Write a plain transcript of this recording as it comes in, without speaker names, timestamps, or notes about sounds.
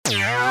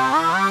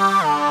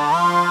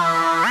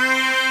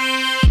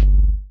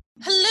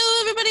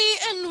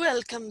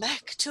Welcome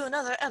back to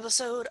another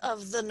episode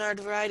of the Nerd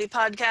Variety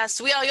Podcast.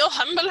 We are your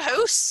humble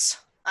hosts.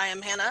 I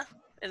am Hannah,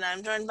 and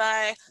I'm joined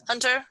by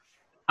Hunter.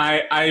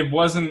 I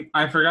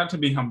forgot to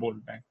be humble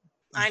today.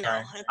 I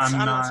know. I'm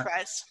not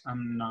surprised.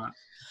 I'm not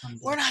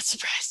humble. We're not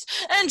surprised.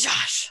 And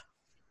Josh.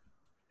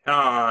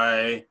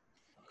 Hi.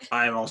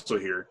 I'm also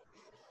here.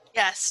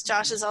 Yes,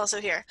 Josh is also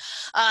here.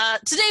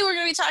 Today we're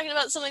going to be talking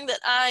about something that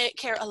I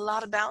care a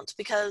lot about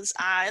because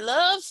I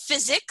love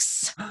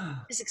physics.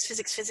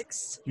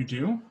 Physics. You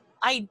do?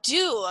 I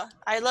do.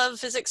 I love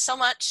physics so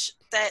much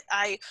that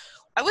I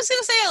was going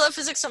to say I love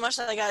physics so much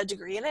that I got a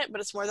degree in it,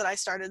 but it's more that I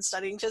started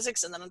studying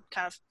physics and then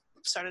kind of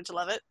started to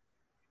love it.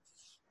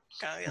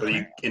 But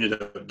you ended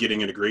up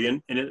getting a degree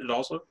in it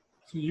also?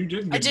 So you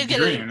did get I did get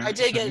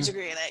a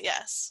degree in it,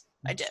 yes.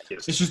 I did.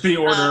 Yes. It's just the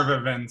order of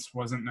events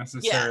wasn't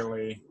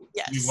necessarily,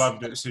 yes. You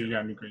loved it, so you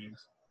got a degree.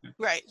 Yeah.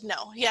 Right,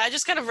 no. Yeah, I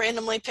just kind of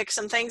randomly picked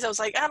some things. I was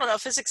like, I don't know,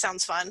 physics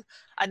sounds fun.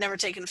 I'd never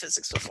taken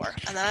physics before,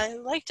 and then I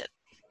liked it.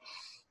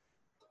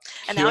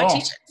 And now I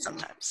teach it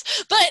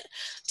sometimes. But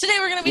today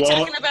we're going to be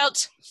talking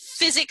about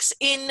physics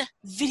in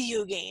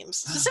video games.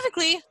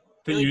 Specifically,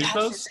 really bad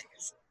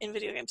physics in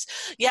video games.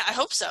 Yeah, I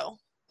hope so.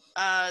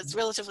 It's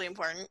relatively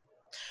important.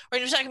 We're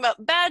going to be talking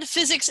about bad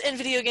physics in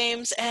video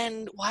games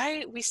and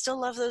why we still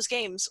love those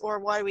games, or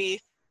why we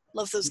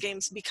love those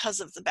games because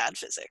of the bad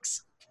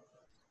physics.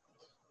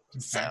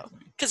 Exactly.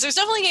 So, because there's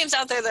definitely games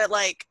out there that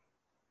like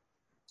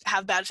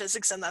have bad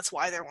physics, and that's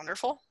why they're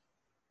wonderful.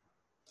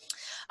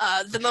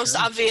 The most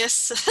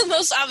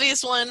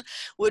obvious one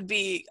would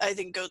be, I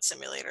think, Goat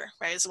Simulator,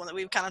 right? Is the one that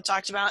we've kind of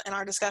talked about in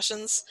our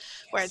discussions,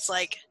 where it's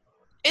like,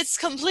 it's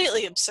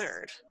completely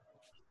absurd,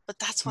 but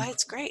that's why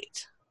it's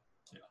great.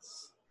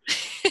 Yes.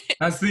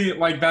 That's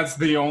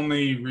the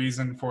only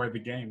reason for the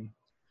game.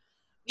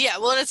 Yeah,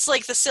 well, it's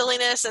like the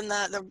silliness and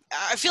the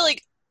I feel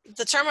like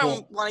the term I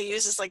want to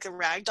use is like the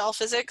ragdoll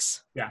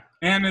physics. Yeah,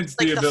 and it's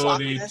like the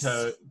ability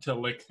floppiness. to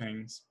lick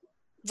things.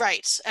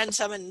 Right, and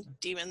summon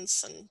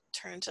demons and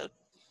turn into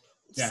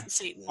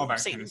Satan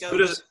goats.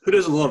 Who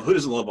doesn't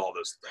love all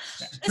those things?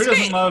 Yeah. Who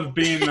doesn't love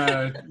being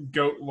a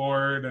goat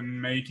lord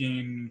and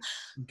making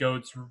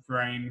goats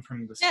rain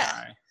from the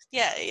sky?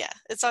 Yeah.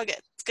 It's all good.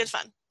 It's good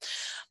fun.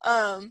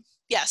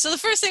 So the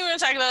first thing we're going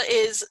to talk about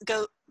is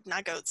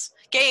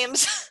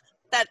games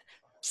that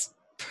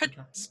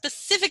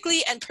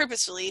specifically and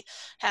purposefully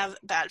have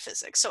bad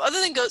physics. So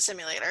other than Goat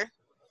Simulator,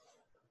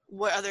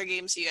 what other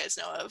games do you guys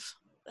know of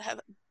that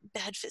have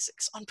bad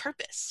physics on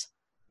purpose?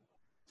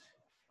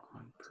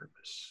 On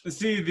purpose.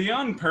 See, the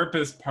on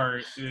purpose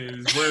part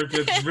is where it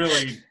gets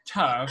really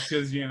tough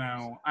because,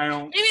 I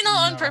don't... Maybe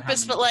not on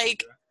purpose, but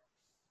like,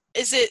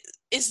 is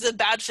the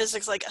bad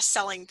physics like a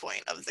selling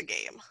point of the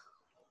game?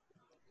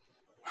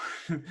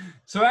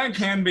 So that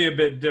can be a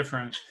bit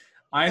different.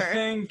 I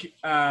think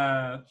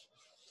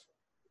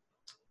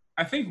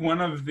one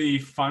of the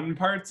fun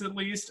parts, at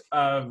least,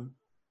 of,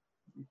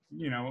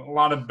 a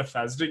lot of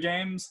Bethesda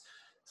games,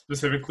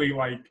 specifically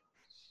like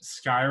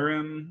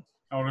Skyrim,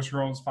 Elder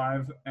Scrolls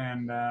V,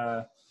 and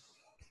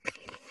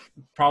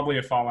probably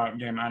a Fallout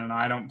game. I don't know.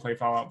 I don't play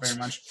Fallout very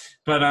much.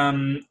 But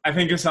I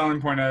think a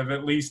selling point of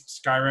at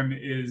least Skyrim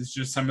is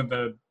just some of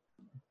the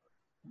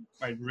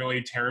like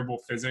really terrible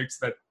physics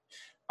that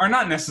are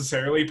not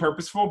necessarily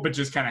purposeful, but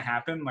just kind of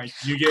happen. Like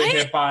you get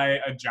hit by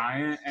a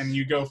giant and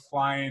you go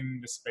flying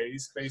into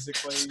space,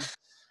 basically.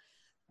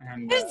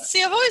 And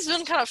see, I've always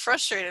been kind of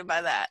frustrated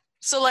by that.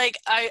 So like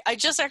I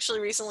just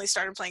actually recently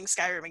started playing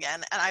Skyrim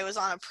again, and I was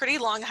on a pretty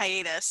long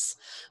hiatus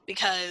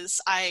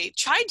because I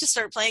tried to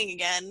start playing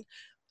again,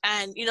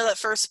 and that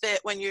first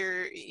bit when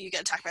you get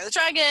attacked by the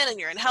dragon and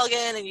you're in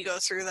Helgen and you go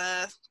through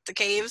the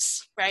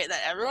caves, right,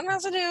 that everyone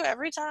has to do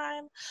every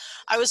time.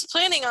 I was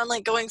planning on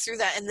like going through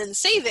that and then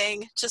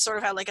saving to sort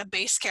of have like a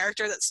base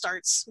character that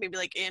starts maybe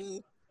like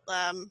in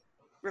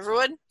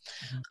Riverwood.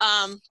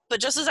 But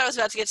just as I was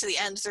about to get to the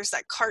end, there's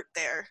that cart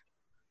there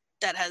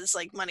that has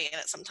like money in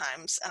it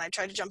sometimes, and I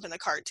tried to jump in the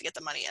cart to get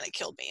the money and it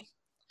killed me.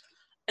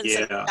 And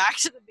so back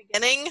to the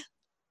beginning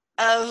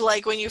of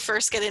like when you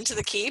first get into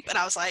the keep, and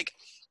I was like,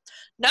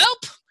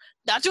 nope,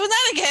 not doing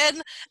that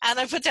again. And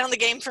I put down the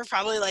game for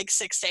probably like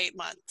 6 to 8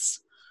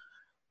 months.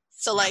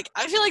 So like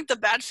I feel like the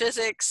bad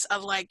physics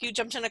of like you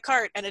jumped in a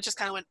cart and it just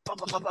kind of went bum,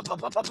 bum, bum, bum,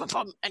 bum, bum, bum,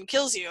 bum, and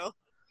kills you,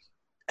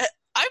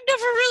 I've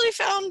never really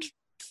found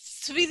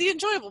to be the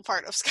enjoyable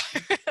part of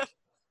Skyrim.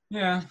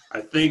 Yeah.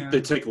 I think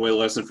the takeaway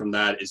lesson from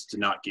that is to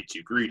not get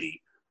too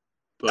greedy.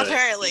 But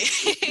apparently.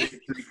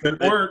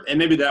 And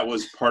maybe that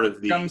was part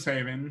of the gun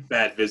saving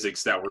bad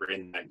physics that were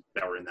in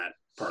that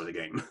part of the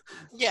game.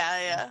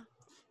 Yeah.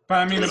 But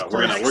I mean,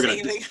 we're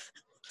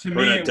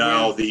gonna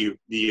dial the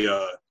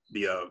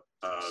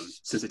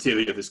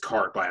sensitivity of this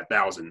cart by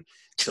 1,000,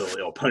 so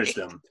it'll punish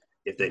them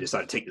if they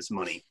decide to take this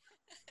money.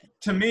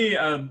 To me,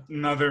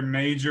 another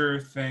major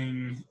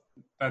thing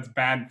that's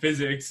bad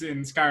physics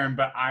in Skyrim,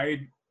 but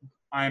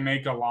I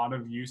make a lot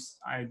of use.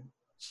 I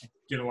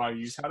get a lot of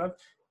use out of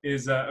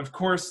is, of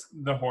course,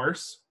 the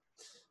horse.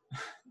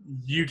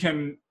 You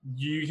can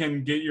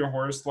get your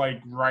horse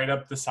like right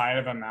up the side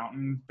of a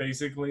mountain,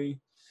 basically,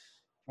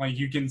 Like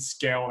you can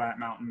scale that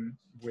mountain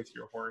with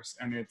your horse,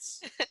 and it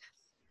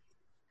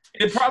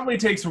probably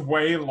takes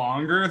way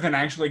longer than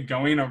actually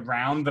going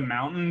around the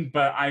mountain,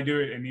 but I do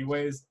it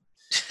anyways.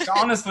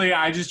 Honestly,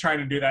 I just try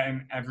to do that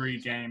in every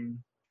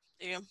game.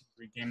 Yeah.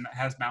 Every game that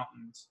has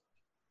mountains.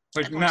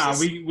 Like, And nah,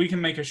 horses. we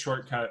can make a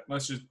shortcut.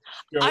 Let's just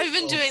go. I've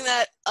been doing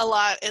that a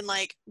lot in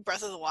like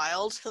Breath of the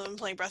Wild, because I've been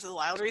playing Breath of the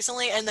Wild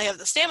recently, and they have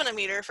the stamina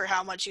meter for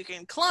how much you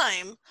can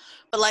climb.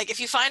 But like if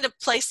you find a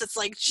place that's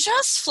like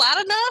just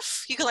flat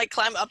enough, you can like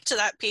climb up to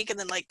that peak and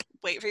then like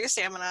wait for your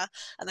stamina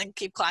and then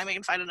keep climbing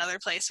and find another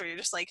place where you're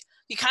just like,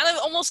 you kind of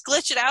almost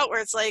glitch it out where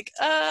it's like,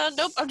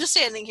 nope, I'm just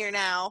standing here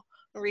now,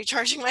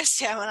 recharging my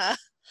stamina.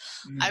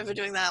 I've been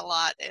doing that a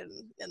lot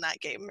in that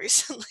game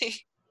recently.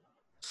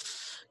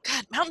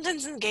 God,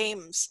 mountains and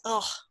games.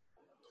 Ugh.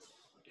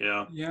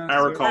 Yeah. Yeah, I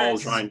recall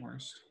it's the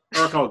worst.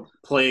 I recall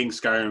playing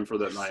Skyrim for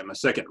that night, my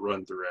second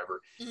run through ever,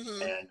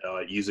 Mhm.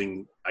 and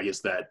using, I guess,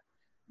 that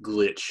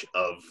glitch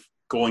of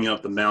going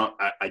up the mount.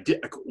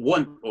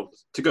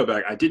 To go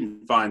back, I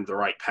didn't find the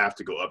right path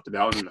to go up the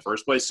mountain in the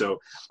first place, so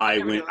I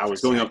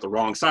was going up the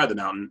wrong side of the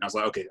mountain. I was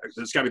like, okay,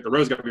 the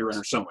road's got to be around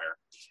here somewhere,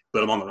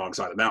 but I'm on the wrong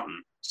side of the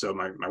mountain. So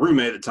my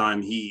roommate at the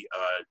time, he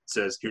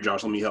says, "Here,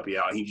 Josh, let me help you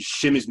out." He just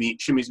shimmies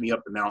me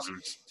up the mountain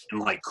in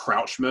like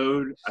crouch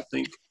mode, I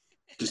think,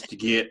 just to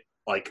get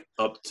like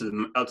up to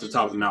the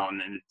top of the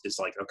mountain. And it's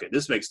like, okay,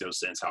 this makes no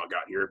sense how it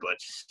got here, but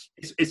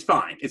it's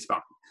fine. It's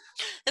fine.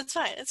 It's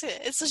fine. It's good.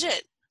 It's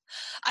legit.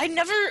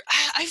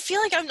 I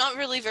feel like I'm not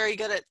really very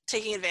good at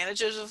taking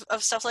advantage of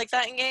stuff like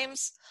that in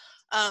games.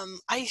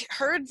 I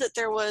heard that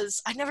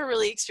I never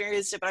really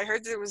experienced it, but I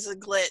heard there was a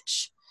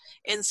glitch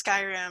in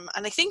Skyrim,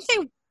 and I think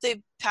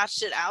they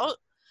patched it out,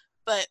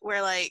 but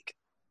where like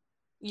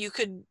you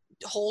could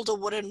hold a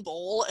wooden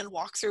bowl and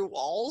walk through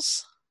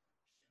walls.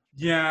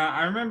 Yeah,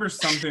 I remember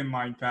something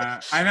like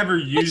that. I never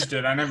used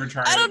it. I never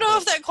tried it. I don't know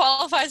if that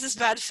qualifies as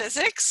bad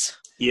physics.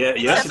 Yeah,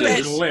 yes, That's it a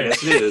is. glitch.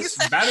 Yes, it is.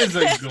 That is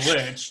a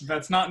glitch.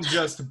 That's not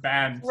just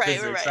bad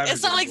physics. Right. That It's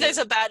is not a like there's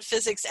glitch. a bad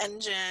physics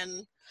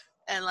engine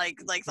and like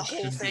the It whole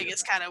should be thing a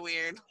is bad- kind of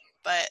weird.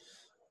 But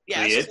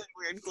yeah, Yeah. it's just a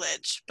weird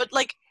glitch. But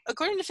like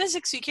according to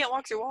physics, you can't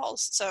walk through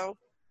walls. So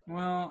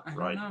Well, I don't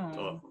Right.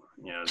 know.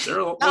 Yeah,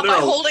 not by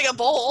holding a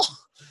bowl.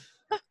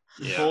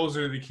 Yeah. Bowls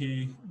are the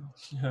key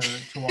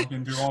to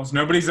walking through walls.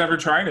 Nobody's ever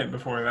tried it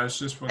before. That's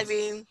just what. I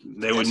mean,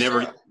 They would that's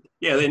never. true.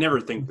 Yeah, they never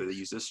think that they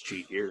use this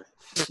cheat here.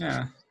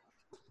 Yeah.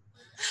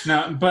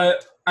 No,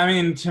 but I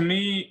mean, to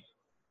me,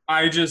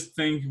 I just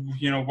think,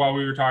 while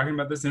we were talking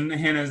about this, and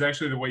Hannah, is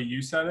actually the way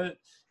you said it.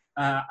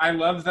 I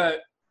love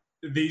that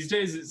these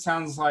days it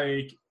sounds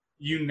like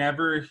you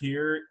never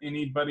hear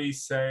anybody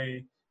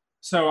say,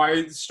 so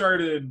I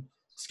started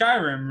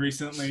Skyrim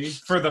recently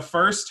for the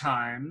first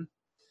time.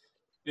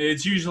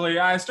 It's usually,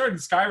 I started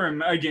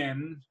Skyrim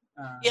again.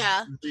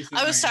 Yeah. Recently.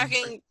 I was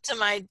talking to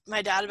my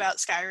dad about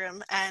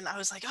Skyrim, and I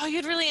was like, oh,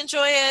 you'd really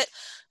enjoy it,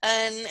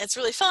 and it's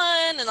really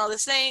fun, and all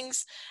these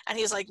things. And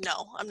he was like,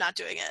 no, I'm not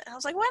doing it. And I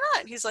was like, why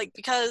not? He's like,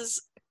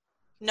 because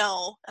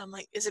no. And I'm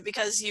like, is it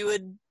because you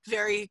would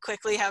very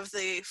quickly have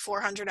the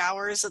 400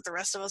 hours that the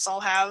rest of us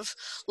all have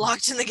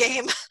logged in the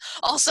game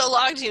also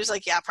logged? He was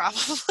like, yeah,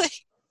 probably.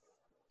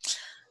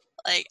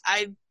 Like,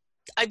 I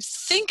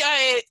think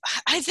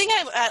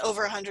I'm at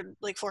over 100,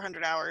 like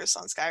 400 hours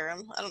on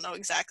Skyrim. I don't know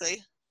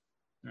exactly.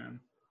 Yeah.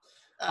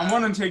 I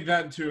want to take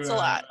that to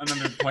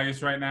another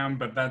place right now,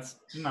 but that's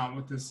not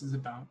what this is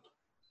about.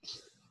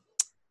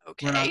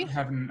 Okay. We're not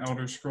having an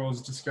Elder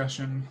Scrolls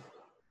discussion.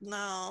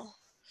 No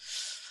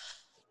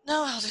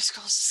Elder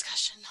Scrolls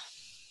discussion.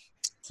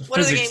 It's a What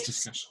physics are the games?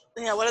 discussion.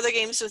 Yeah, what other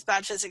games with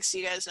bad physics do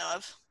you guys know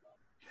of?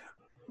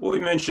 Well, we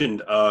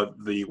mentioned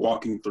the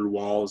walking through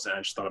walls, and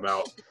I just thought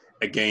about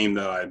a game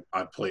that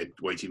I played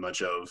way too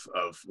much of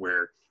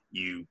where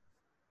you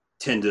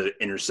tend to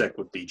intersect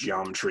with the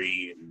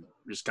geometry and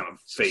just kind of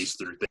phase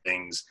through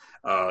things.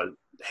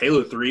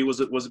 Halo 3 was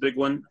a big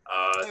one.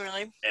 Oh,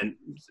 really? And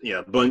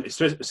yeah,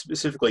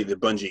 specifically the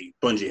Bungie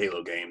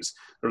Halo games.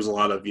 There was a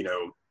lot of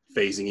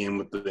phasing in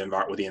with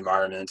the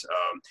environment,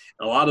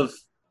 a lot of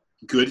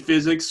good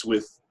physics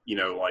with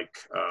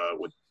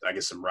with I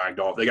guess some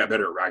ragdoll. They got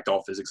better at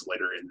ragdoll physics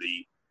later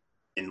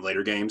in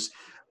later games,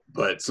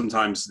 but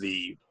sometimes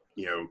the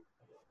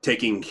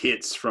taking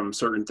hits from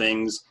certain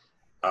things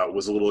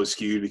was a little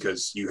skewed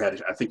because you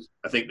had I think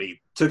they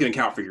took into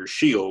account for your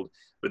shield,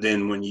 but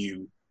then when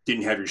you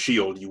didn't have your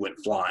shield, you went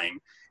flying.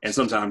 And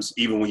sometimes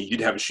even when you did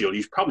have a shield,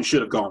 you probably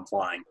should have gone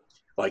flying.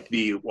 Like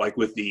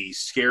with the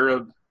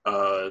Scarab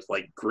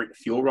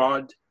fuel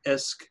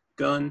rod-esque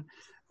gun,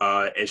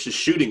 it's just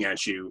shooting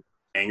at you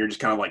and you're just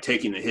kind of like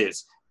taking the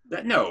hits.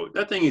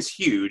 That thing is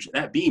huge.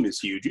 That beam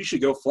is huge. You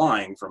should go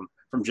flying from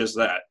just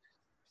that.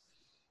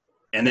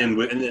 And then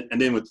with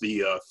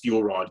the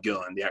fuel rod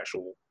gun, the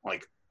actual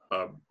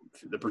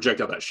the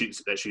projectile that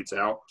shoots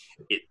out,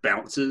 it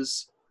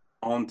bounces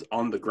on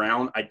the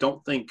ground. I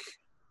don't think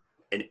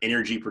an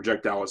energy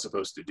projectile is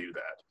supposed to do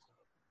that.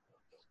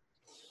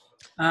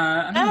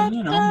 I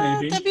mean,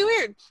 maybe. That'd be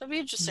weird. That'd be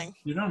interesting.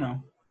 You don't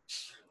know.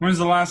 When's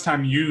the last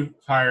time you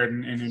fired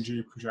an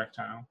energy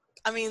projectile?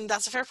 I mean,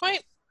 that's a fair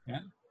point. Yeah.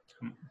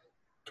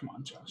 Come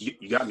on, Josh.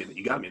 You got me.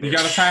 You got me. There. You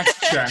got to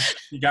fact check.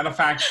 You got to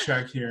fact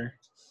check here.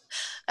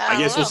 I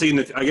guess we'll see in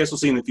the. I guess we'll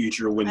see in the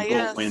future when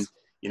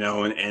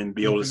and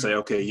be able to say,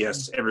 okay,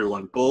 yes,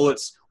 everyone,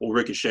 bullets will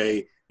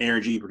ricochet.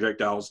 Energy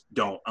projectiles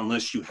don't,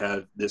 unless you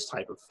have this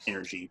type of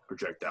energy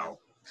projectile.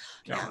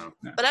 Yeah.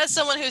 But as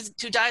someone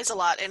who dies a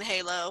lot in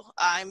Halo,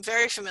 I'm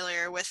very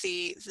familiar with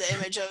the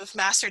image of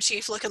Master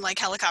Chief looking like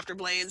helicopter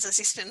blades as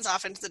he spins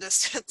off into the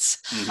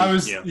distance. Mm-hmm.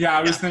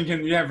 I was thinking,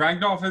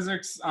 ragdoll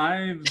physics.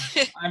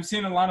 I've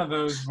seen a lot of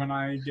those when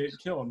I get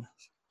killed.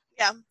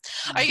 Yeah.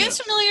 Are you guys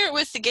familiar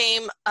with the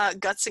game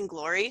Guts and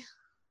Glory?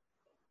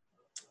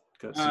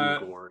 Guts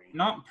and Glory.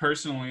 Not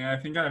personally. I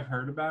think I've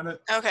heard about it.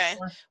 Okay.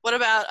 Before. What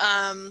about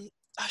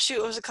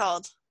what was it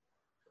called?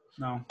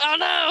 No. Oh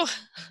no!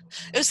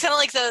 It was kind of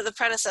like the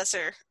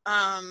predecessor.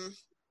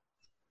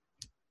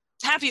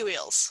 Happy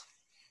Wheels.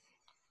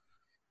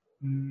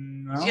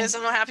 No. You guys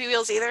don't know Happy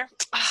Wheels either?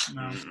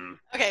 No.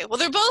 Okay, well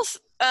they're both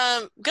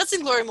Guts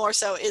and Glory more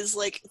so is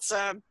like it's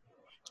a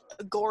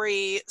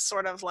gory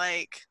sort of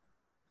like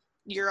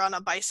you're on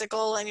a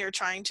bicycle and you're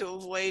trying to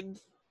avoid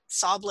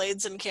saw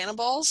blades and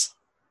cannonballs.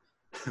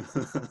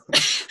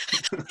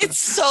 It's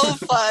so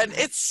fun.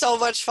 It's so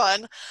much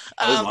fun.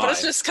 But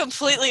it's just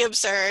completely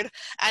absurd.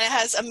 And it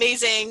has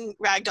amazing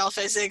ragdoll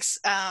physics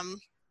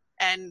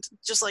and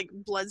just like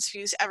blood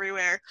spews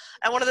everywhere.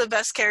 And one of the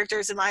best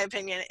characters, in my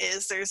opinion,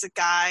 is there's a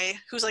guy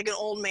who's like an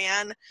old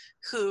man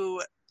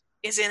who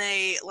is in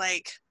a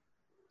like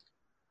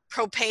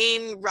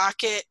propane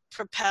rocket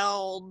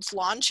propelled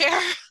lawn chair.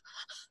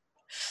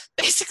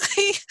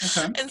 Basically.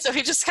 Okay. And so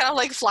he just kind of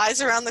like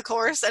flies around the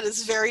course and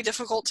is very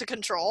difficult to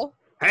control.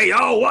 Hey,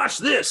 y'all, watch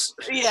this.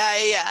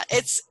 Yeah.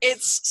 It's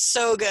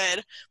so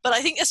good. But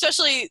I think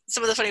especially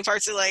some of the funny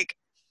parts are like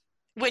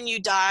when you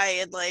die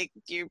and like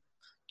you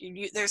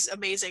there's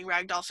amazing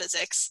ragdoll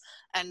physics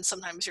and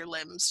sometimes your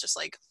limbs just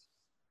like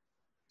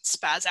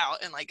spaz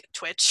out and like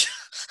twitch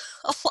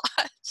a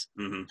lot.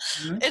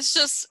 Mm-hmm. It's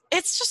just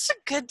a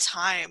good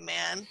time,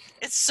 man.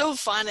 It's so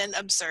fun and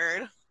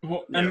absurd.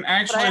 Well, and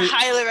actually, but I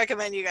highly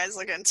recommend you guys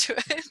look into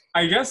it.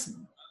 I guess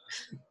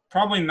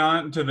probably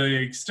not to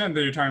the extent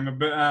that you're talking about,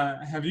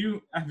 but have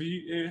you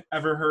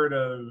ever heard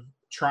of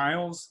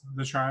Trials?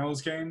 The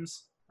Trials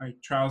games, like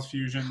Trials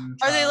Fusion.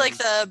 Are they like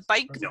the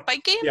bike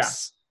games? Yeah.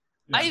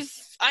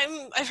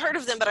 I've heard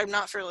of them, but I'm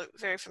not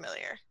very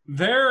familiar.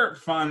 They're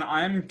fun.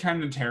 I'm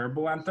kind of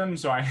terrible at them,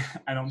 so I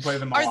don't play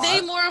them a lot. Are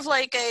they more of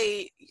like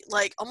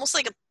almost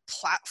like a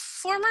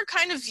platformer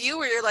kind of view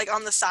where you're like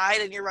on the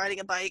side and you're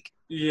riding a bike?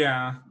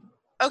 Yeah.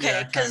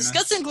 Okay, because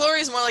Guts and Glory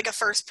is more like a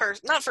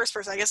not first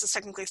person, I guess it's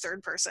technically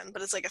third person,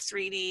 but it's like a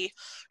 3D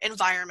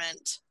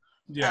environment.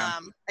 Yeah.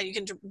 And you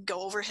can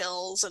go over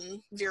hills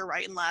and veer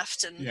right and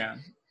left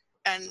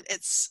and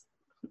it's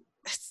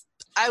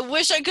I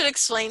wish I could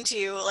explain to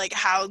you like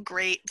how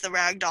great the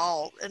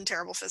ragdoll and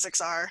terrible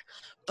physics are,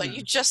 but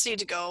you just need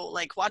to go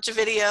like watch a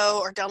video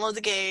or download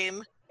the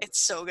game. It's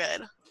so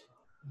good.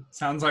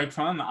 Sounds like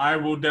fun. I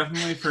will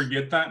definitely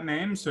forget that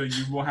name, so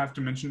you will have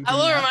to mention it to I me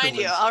will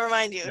afterwards. I'll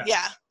remind you.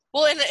 Yeah.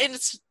 Well, and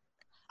it's,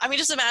 I mean,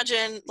 just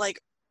imagine like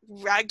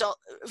ragdoll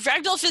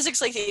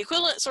physics, like the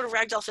equivalent sort of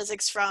ragdoll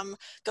physics from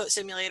Goat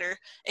Simulator,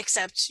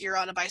 except you're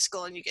on a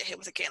bicycle and you get hit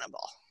with a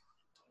cannonball.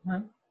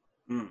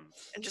 And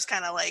just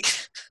kind of like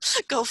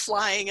go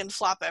flying and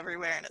flop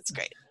everywhere, and it's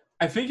great.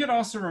 I think it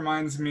also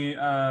reminds me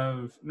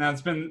of, now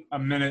it's been a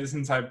minute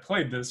since I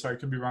played this, so I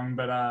could be wrong,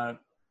 but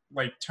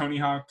like Tony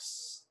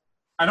Hawk's,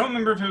 I don't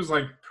remember if it was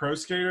like Pro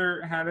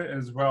Skater had it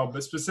as well,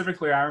 but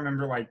specifically I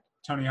remember like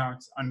Tony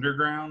Hawk's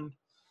Underground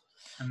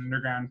and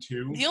Underground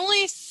 2. The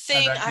only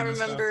thing I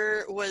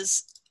remember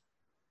was,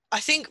 I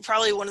think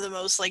probably one of the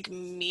most like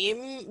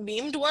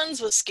memed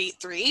ones was Skate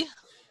 3.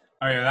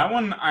 Oh yeah, that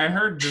one I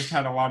heard just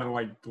had a lot of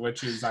like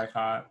glitches, I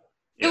thought.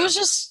 Yeah. It was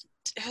just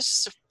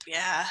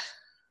yeah.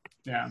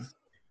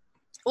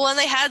 Well, and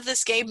they had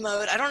this game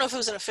mode. I don't know if it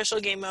was an official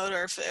game mode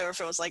or if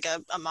it was like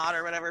a mod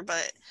or whatever,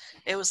 but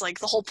it was like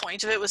the whole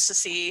point of it was to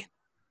see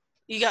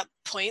you got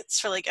points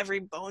for like every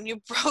bone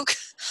you broke.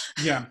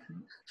 Yeah.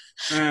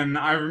 And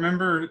I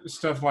remember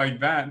stuff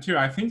like that too.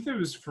 I think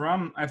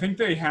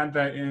they had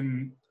that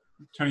in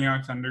Tony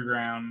Hawk's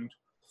Underground.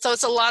 So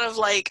it's a lot of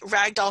like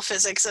ragdoll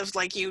physics of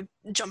like you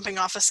jumping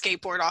off a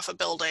skateboard off a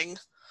building.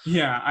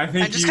 Yeah, I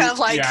think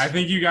I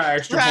think you got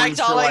extra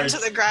points for like to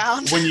the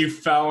ground when you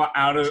fell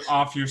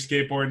off your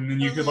skateboard, and then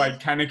you could like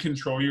kind of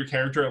control your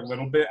character a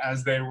little bit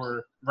as they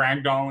were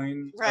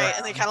ragdolling. Right, around.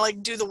 And they kind of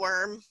like do the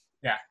worm.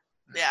 Yeah.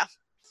 Yeah.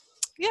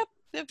 Yep.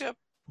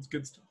 It's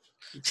good stuff.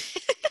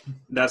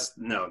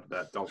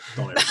 Don't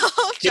ever.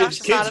 Josh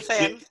is not a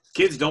fan.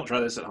 Kids, don't try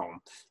this at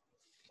home.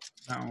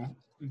 No.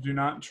 Do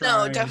not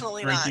try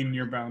definitely breaking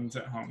your bones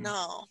at home.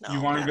 No. You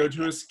want to go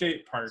to a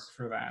skate park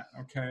for that,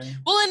 okay?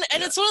 Well,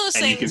 and it's one of those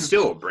things. And you can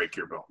still break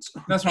your bones.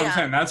 That's what I'm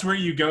saying. That's where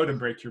you go to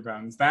break your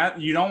bones.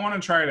 That you don't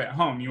want to try it at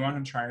home. You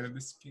want to try it at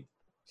the skate.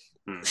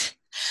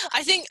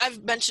 I think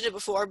I've mentioned it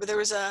before, but there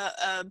was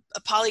a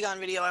Polygon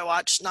video I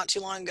watched not too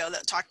long ago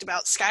that talked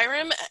about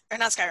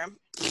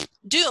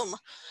Doom,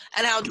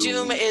 and how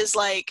Doom is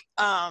like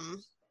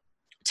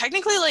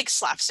technically like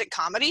slapstick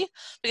comedy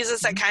because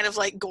it's that kind of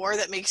like gore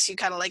that makes you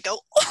kind of like go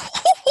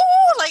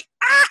like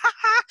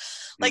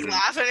like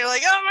laugh, and you're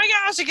like, oh my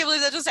gosh, I can't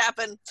believe that just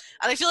happened.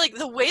 And I feel like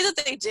the way that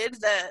they did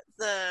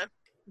the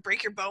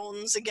break your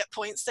bones and get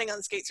points thing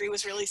on Skate 3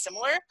 was really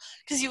similar,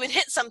 because you would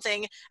hit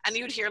something and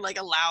you would hear like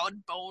a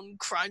loud bone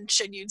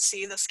crunch and you'd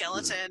see the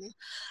skeleton,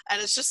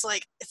 and it's just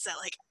like, it's that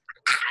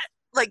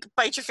like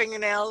bite your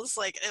fingernails.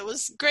 Like, it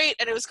was great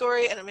and it was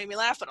gory and it made me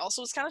laugh, but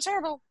also was kind of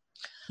terrible.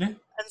 Yeah.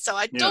 And so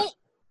I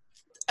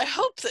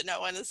hope that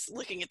no one is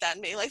looking at that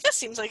and being like, this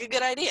seems like a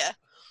good idea,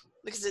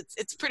 because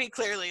it's pretty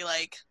clearly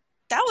like,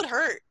 that would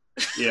hurt.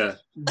 Yeah.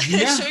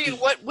 They show you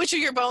which of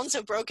your bones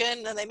have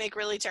broken, and they make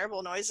really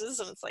terrible noises,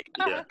 and it's like,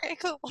 okay,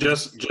 cool.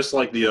 Just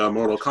like the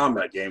Mortal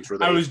Kombat games, where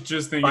they I was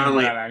just thinking of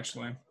that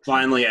actually.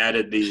 Finally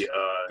added the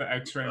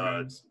X-ray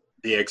modes.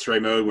 The X-ray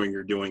mode when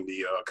you're doing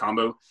the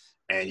combo,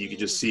 and you can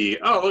just see,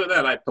 oh, look at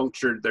that, I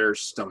punctured their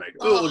stomach.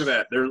 Oh, look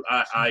at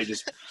that, I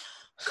just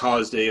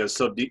caused a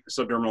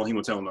subdermal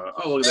hematoma.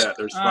 Oh, look at that,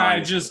 their spine. I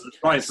just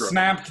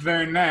snapped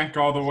their neck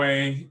all the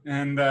way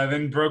and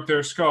then broke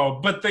their skull,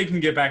 but they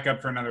can get back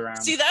up for another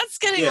round. See, that's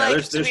getting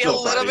to be a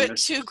little bit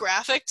too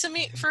graphic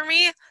for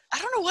me. I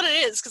don't know what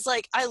it is, because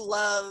like, I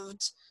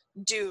loved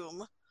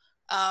Doom,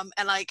 and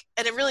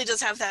it really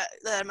does have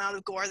that amount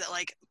of gore that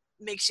like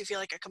makes you feel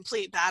like a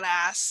complete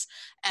badass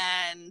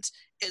and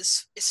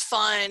is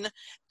fun,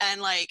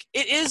 and like,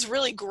 it is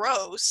really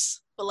gross,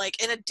 but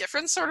like in a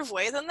different sort of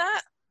way than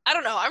that. I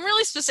don't know. I'm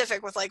really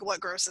specific with like what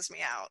grosses me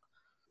out.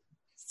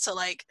 So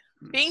like,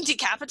 being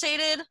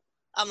decapitated,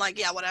 I'm like,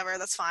 yeah, whatever,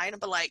 that's fine.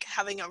 But like,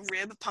 having a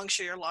rib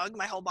puncture your lung,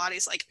 my whole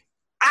body's like,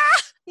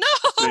 no,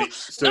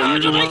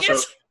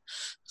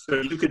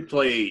 So you could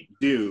play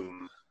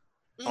Doom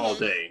all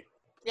day.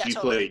 Yeah, you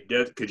totally.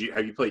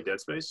 Have you played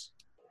Dead Space?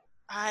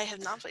 I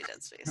have not played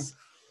Dead Space.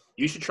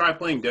 You should try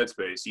playing Dead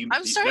Space.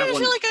 I'm starting to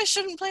feel like I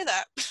shouldn't play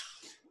that.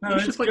 No,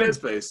 you should play Dead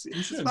Space.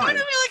 You should. I'm starting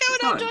to feel like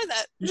I would enjoy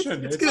that. You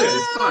should. It's good.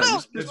 It's fun.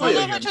 Just play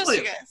it.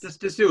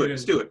 Just do it.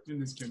 Just do it.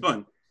 It's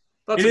fun.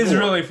 It is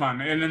really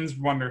fun, and it's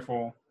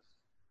wonderful.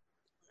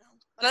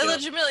 But I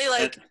legitimately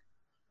like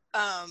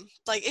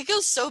it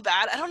goes so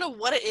bad. I don't know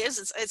what it is.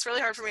 It's really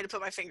hard for me to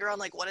put my finger on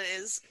like what it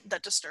is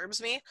that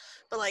disturbs me.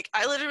 But like,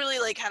 I literally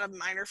like had a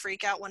minor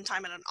freak out one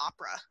time at an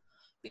opera,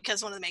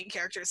 because one of the main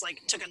characters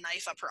like took a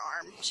knife up her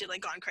arm. She'd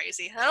like gone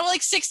crazy. And I'm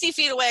like 60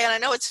 feet away, and I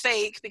know it's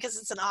fake because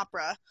it's an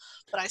opera,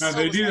 but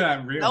they do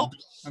that real. Nope.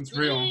 That's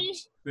real.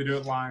 They do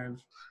it live.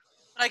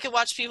 But I could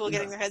watch people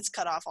getting their heads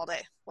cut off all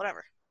day.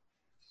 Whatever.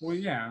 Well,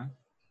 yeah.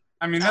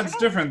 I mean, that's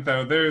different,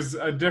 though. There's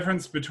a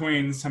difference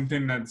between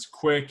something that's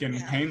quick and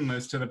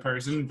painless to the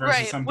person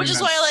versus something that's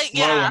slow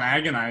and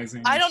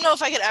agonizing. I don't know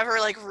if I could ever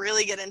like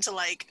really get into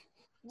like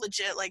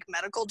legit like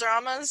medical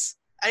dramas.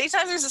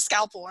 Anytime there's a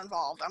scalpel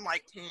involved, I'm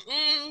like,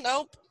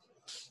 nope,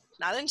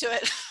 not into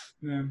it.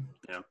 Yeah.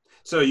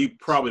 So you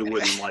probably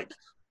wouldn't like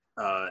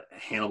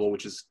Hannibal,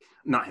 which is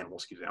not Hannibal.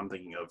 Excuse me. I'm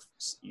thinking of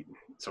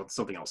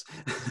something else.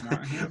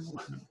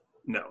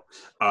 No,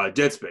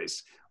 Dead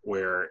Space,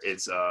 where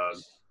it's a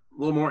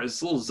little more.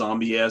 It's a little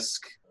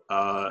zombie-esque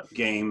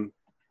game,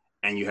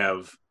 and you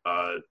have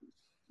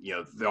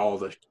all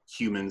the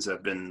humans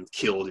have been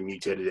killed and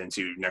mutated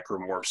into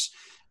necromorphs,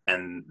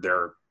 and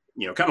they're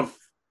kind of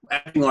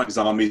acting like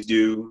zombies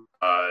do,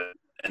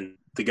 and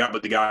the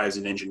guy is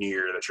an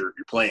engineer that you're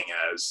playing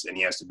as, and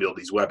he has to build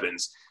these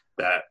weapons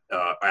that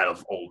out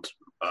of old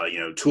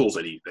tools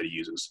that he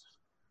uses.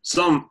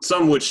 Some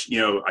which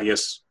I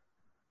guess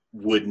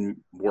wouldn't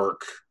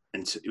work,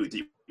 and it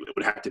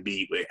would have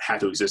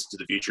to exist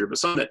into the future, but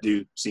some that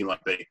do seem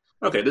like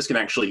this can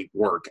actually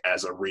work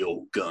as a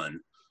real gun.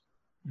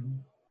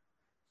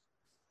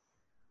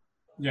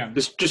 Yeah,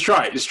 just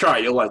try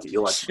it. You'll like it.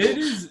 It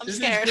is. I'm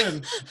scared.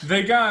 Good.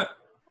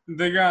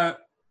 They got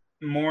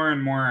more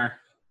and more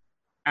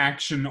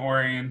action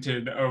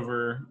oriented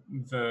over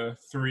the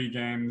 3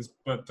 games,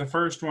 but the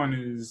first one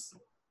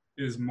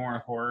is more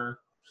horror.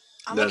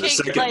 The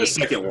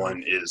second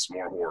one is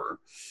more horror.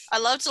 I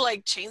love to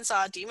like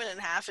chainsaw a demon in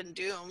half in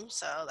Doom,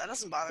 so that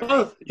doesn't bother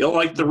me. You'll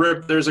like the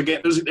Rip. There is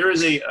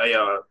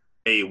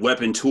a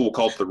weapon tool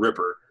called the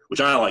Ripper,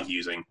 which I like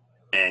using,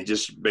 and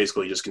just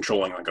basically just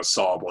controlling like a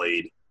saw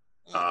blade,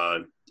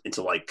 and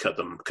to like cut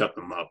them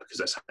up, because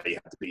that's how you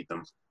have to beat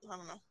them. I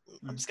don't know.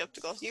 I'm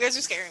skeptical. You guys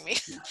are scaring me.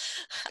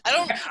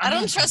 I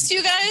don't trust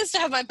you guys to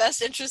have my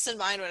best interests in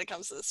mind when it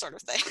comes to this sort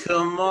of thing.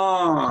 Come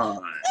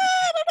on.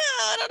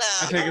 I don't know.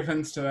 I take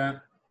offense to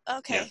that.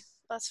 Okay,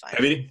 that's fine.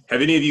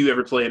 Have any of you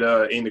ever played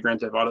any of the Grand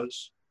Theft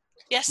Autos?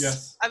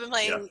 Yes. I've been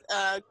playing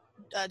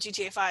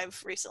GTA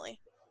 5 recently.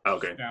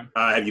 Okay. Yeah.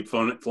 Have you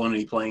flown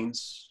any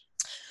planes?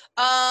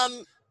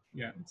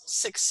 Yeah.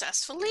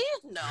 Successfully?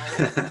 No.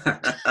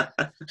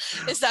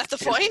 Is that the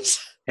point?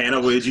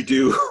 Hannah, what did you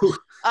do?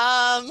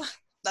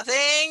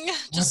 Nothing.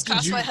 Just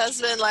cost my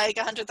husband like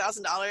 $100,000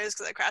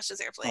 because I crashed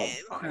his airplane.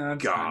 Oh my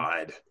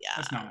God.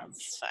 Yeah,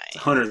 it's fine.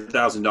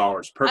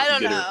 $100,000. Perfect. I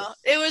don't know.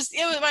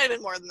 It might have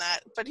been more than that,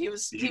 but he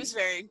was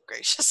very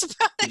gracious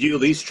about it. Did you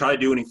at least try to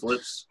do any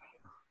flips?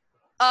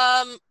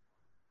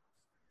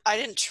 I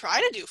didn't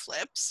try to do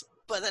flips,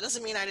 but that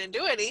doesn't mean I didn't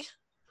do any.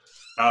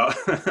 Uh,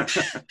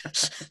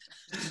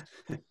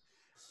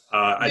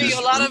 I You just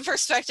have a lot of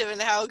perspective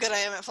into how good I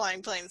am at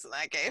flying planes in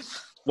that game.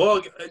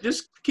 well,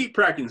 just keep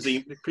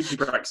practicing. Keep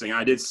practicing.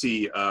 I did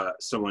see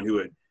someone who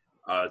had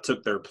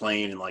took their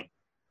plane and like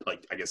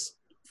I guess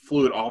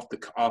flew it off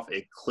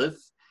a cliff,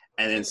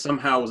 and then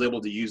somehow was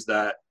able to use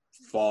that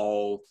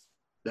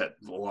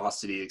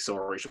velocity,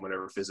 acceleration,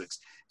 whatever physics,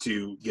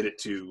 to get it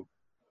to,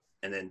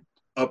 and then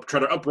try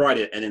to upright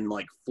it, and then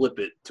like flip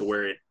it to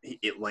where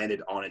it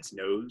landed on its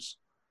nose,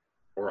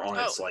 or on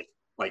its like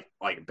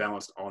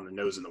balanced on the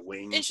nose and the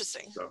wings.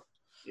 Interesting. So,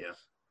 yeah.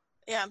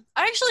 Yeah,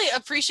 I actually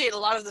appreciate a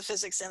lot of the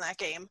physics in that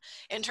game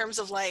in terms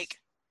of like,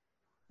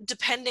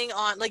 depending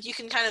on like, you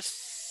can kind of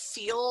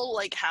feel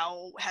like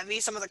how heavy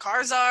some of the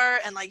cars are,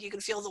 and like you can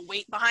feel the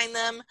weight behind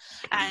them,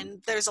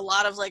 and there's a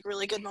lot of like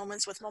really good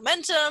moments with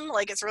momentum.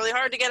 Like, it's really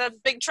hard to get a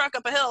big truck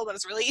up a hill, but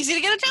it's really easy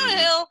to get it down a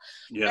hill.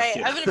 Yeah, right?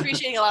 yeah. I've been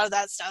appreciating a lot of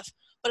that stuff,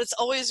 but it's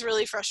always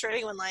really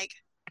frustrating when like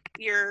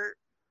you're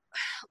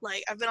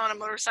like, I've been on a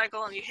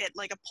motorcycle and you hit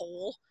like a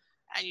pole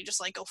and you just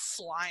like go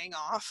flying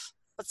off,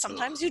 but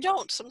sometimes you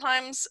don't.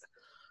 Sometimes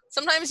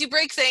you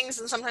break things,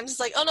 and sometimes it's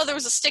like, oh no, there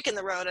was a stick in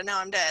the road and now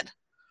I'm dead.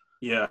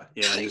 Yeah.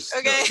 Just,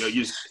 okay.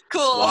 You just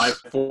cool. I'm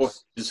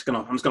just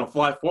gonna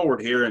fly forward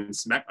here and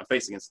smack my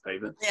face against the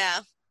pavement. Yeah.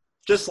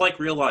 Just like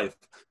real life.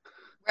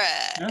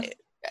 Right. Yeah.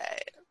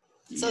 Right.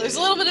 So there's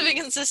a little bit of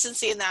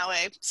inconsistency in that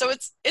way. So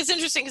it's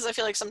interesting because I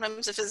feel like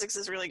sometimes the physics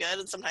is really good,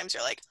 and sometimes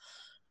you're like,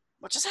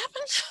 what just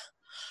happened?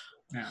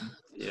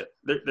 Yeah.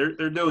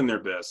 They're doing their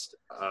best.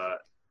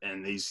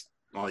 And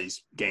all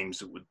these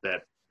games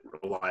that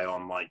rely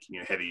on like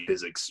heavy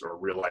physics or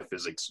real life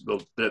physics,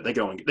 they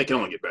can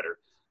only get better.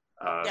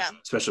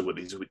 Especially with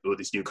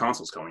these new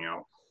consoles coming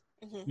out.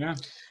 Mm-hmm. Yeah.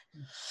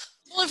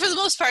 Well, for the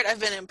most part, I've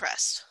been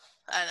impressed,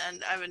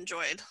 and I've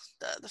enjoyed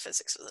the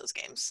physics of those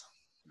games.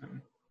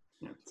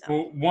 So.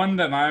 Well, one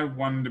that I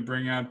wanted to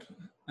bring up,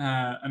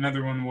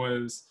 another one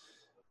was,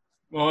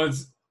 well,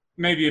 it's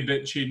maybe a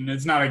bit cheating.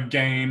 It's not a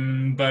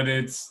game, but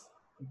it's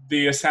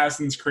the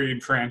Assassin's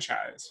Creed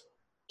franchise.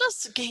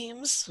 Just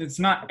games. It's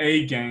not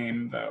a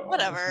game, though.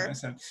 Whatever.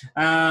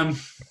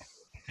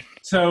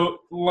 So,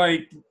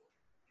 like,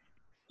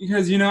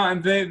 because,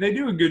 they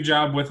do a good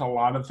job with a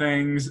lot of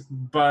things,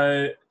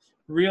 but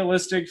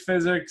realistic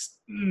physics,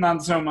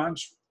 not so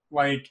much.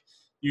 Like,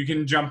 you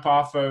can jump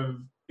off of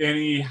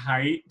any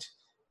height,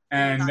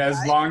 and as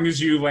long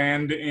as you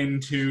land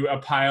into a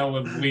pile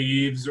of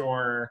leaves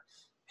or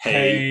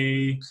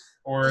hay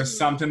or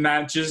something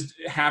that just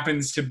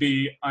happens to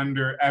be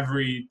under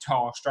every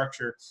tall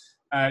structure,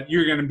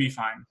 you're going to be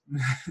fine.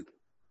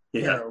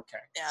 You're okay.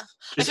 Yeah.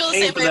 I feel the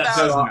same way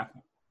about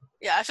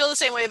I feel the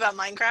same way about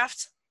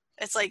Minecraft.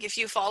 It's like, if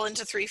you fall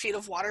into 3 feet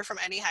of water from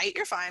any height,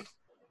 you're fine.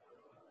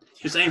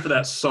 Just aim for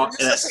that soft.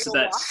 Just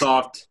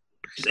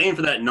aim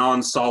for that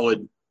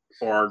non-solid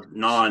or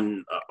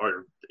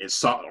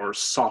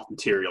soft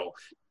material.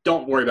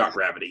 Don't worry about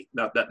gravity.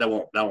 That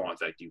won't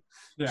affect you.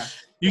 Yeah,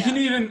 you can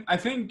even. I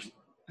think.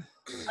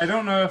 I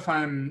don't know if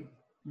I'm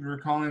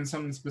recalling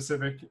something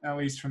specific, at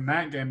least from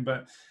that game,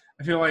 but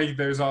I feel like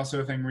there's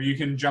also a thing where you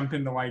can jump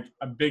into like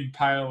a big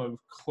pile of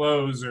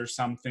clothes or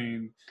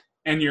something,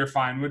 and you're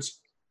fine. Which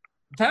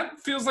that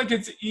feels like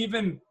it's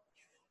even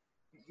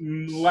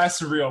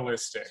less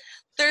realistic.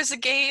 There's a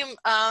game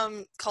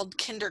called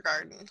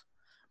Kindergarten.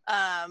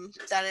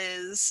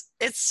 It's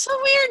a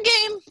weird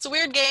game. It's a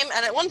weird game,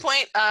 and at one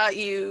point,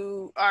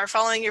 you are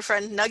following your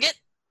friend Nugget,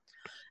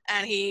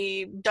 and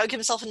he dug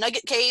himself a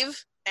nugget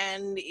cave,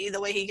 and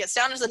the way he gets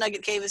down into the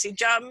nugget cave is he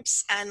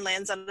jumps and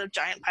lands on a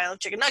giant pile of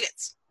chicken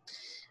nuggets,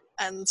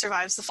 and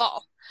survives the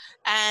fall.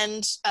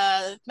 And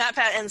Matt,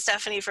 Pat, and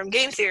Stephanie from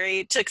Game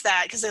Theory took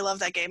that, because they love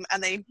that game,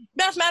 and they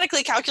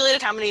mathematically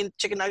calculated how many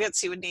chicken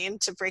nuggets you would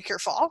need to break your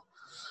fall.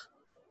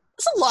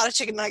 It's a lot of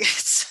chicken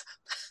nuggets.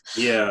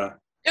 Yeah.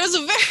 It was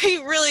a very,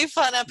 really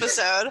fun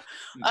episode,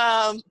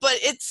 but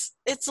it's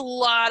a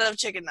lot of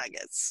chicken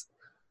nuggets.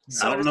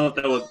 So I don't know if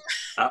that was.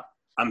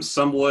 I'm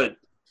somewhat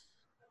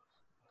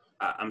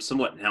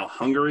now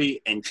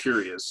hungry and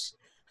curious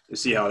to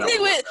see how that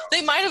would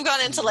they might have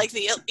gone into like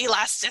the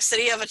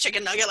elasticity of a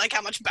chicken nugget, like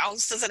how much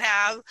bounce does it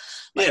have?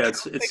 Like, yeah, how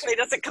quickly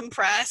does it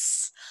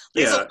compress?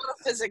 There's a lot of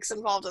physics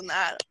involved in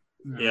that.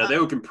 Yeah, they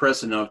would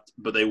compress enough,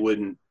 but they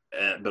wouldn't.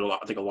 But I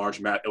think a large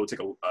amount. It would take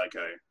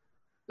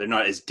they're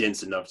not as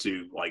dense enough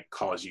to like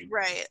cause you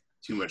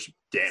too much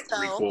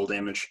recoil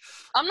damage.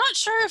 I'm not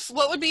sure if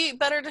what would be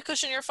better to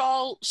cushion your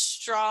fall: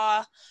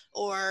 straw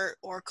or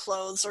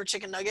clothes or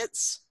chicken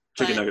nuggets.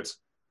 Chicken nuggets.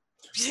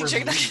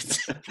 Chicken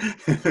nuggets.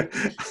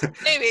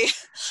 Maybe,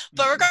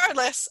 but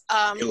regardless,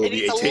 it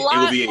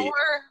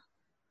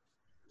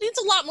needs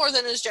a lot more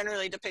than is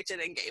generally depicted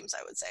in games,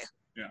 I would say.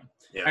 Yeah.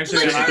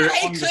 Actually,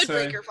 it could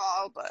break your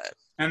fall, but.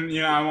 And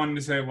I wanted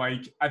to say,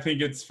 like, I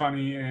think it's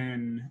funny,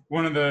 in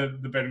one of the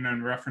better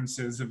known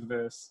references of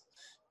this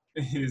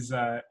is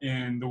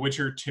in The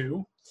Witcher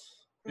 2.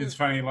 It's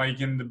funny,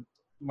 like in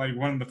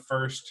one of the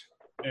first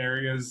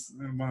areas,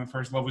 one of the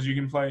first levels you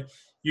can play.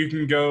 You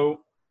can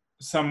go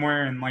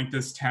somewhere in like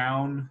this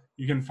town.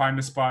 You can find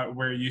a spot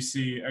where you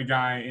see a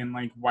guy in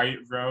like white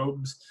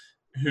robes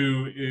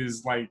who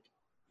is like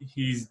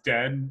he's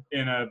dead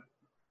in a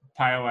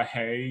pile of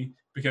hay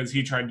because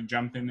he tried to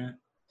jump in it.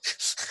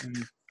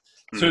 And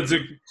so it's a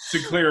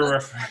clear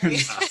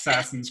reference to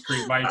Assassin's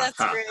Creed. Like, That's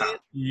great.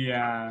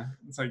 yeah,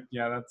 it's like,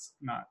 yeah, that's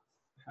not.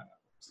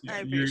 I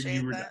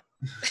appreciate were that.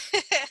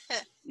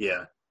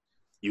 Yeah,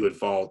 you would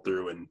fall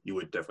through and you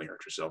would definitely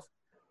hurt yourself.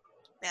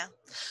 Yeah.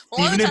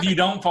 Well, Even if you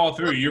don't fall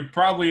through, you're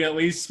probably at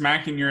least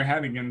smacking your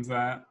head against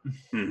that.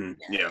 Mm-hmm.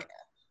 Yeah.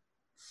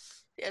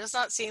 Yeah, it does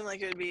not seem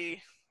like it would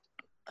be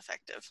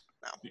effective.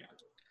 No. Yeah.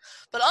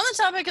 But on the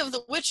topic of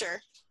The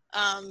Witcher,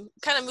 kind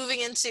of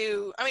moving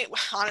into, I mean,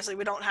 honestly,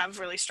 we don't have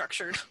really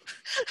structured,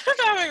 we're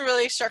not having a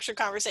really structured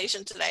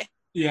conversation today.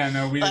 Yeah,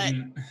 no, we But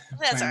didn't.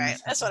 That's all right.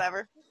 That's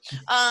whatever.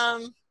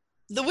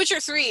 The Witcher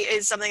 3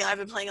 is something I've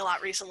been playing a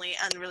lot recently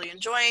and really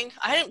enjoying.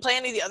 I didn't play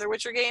any of the other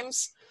Witcher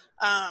games,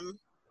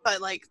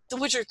 but like The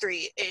Witcher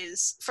 3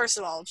 is, first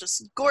of all,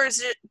 just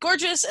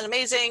gorgeous and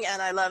amazing,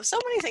 and I love so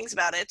many things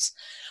about it.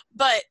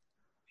 But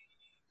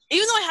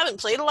even though I haven't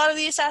played a lot of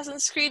the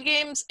Assassin's Creed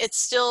games, it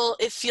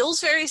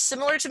feels very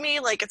similar to me.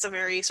 Like it's a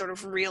very sort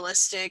of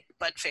realistic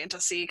but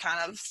fantasy kind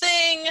of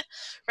thing,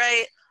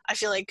 right? I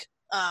feel like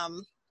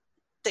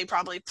they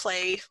probably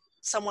play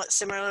somewhat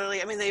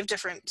similarly. I mean, they have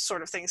different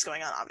sort of things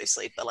going on,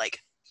 obviously, but like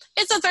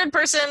it's a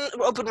third-person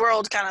open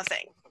world kind of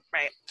thing,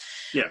 right?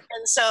 Yeah.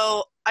 And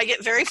so I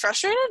get very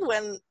frustrated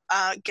when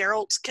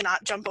Geralt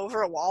cannot jump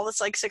over a wall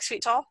that's like 6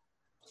 feet tall.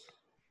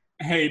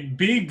 Hey,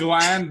 be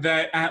glad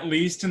that at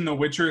least in The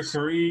Witcher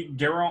 3,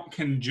 Geralt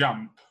can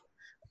jump.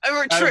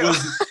 True.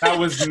 That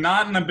was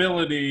not an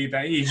ability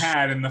that he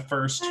had in the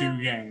first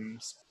 2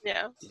 games.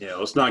 Yeah. Yeah,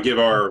 let's not give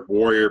our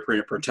warrior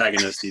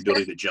protagonist the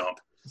ability to jump.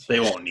 They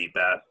won't need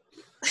that.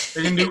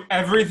 They can do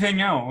everything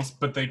else,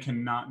 but they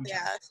cannot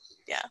jump.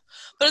 Yeah.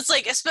 But it's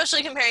like,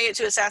 especially comparing it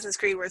to Assassin's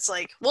Creed, where it's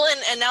like, well,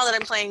 and now that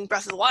I'm playing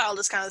Breath of the Wild,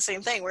 it's kind of the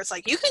same thing, where it's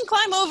like, you can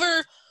climb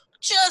over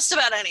just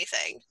about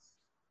anything.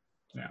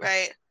 Yeah.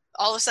 Right?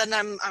 All of a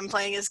sudden, I'm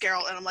playing as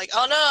Geralt, and I'm like,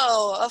 oh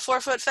no, a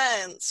 4-foot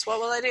fence. What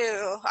will I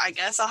do? I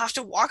guess I'll have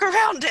to walk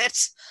around it.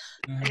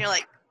 Yeah. And you're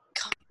like,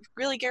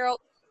 really, Geralt?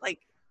 Like,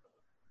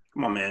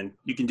 come on, man.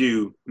 You can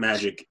do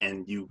magic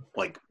and you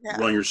like Yeah.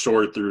 run your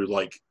sword through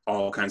like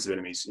all kinds of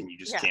enemies and you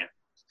just can't.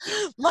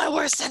 my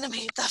worst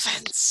enemy, the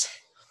fence.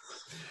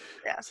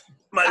 Yeah.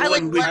 My I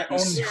like one my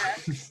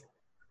weakness.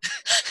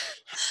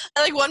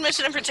 I like one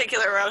mission in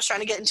particular where I was trying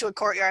to get into a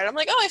courtyard. I'm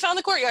like, oh, I found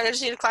the courtyard. I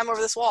just need to climb over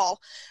this wall.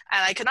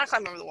 And I could not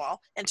climb over the wall.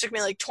 And it took me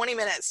like 20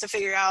 minutes to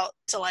figure out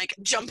to like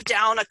jump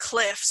down a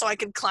cliff so I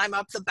could climb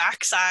up the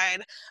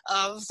backside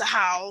of the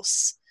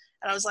house.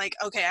 And I was like,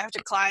 okay, I have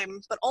to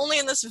climb, but only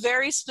in this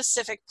very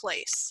specific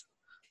place.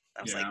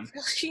 I was like,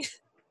 really?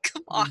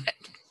 Come on. I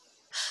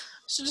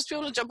should just be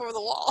able to jump over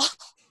the wall.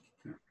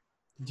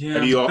 Yeah,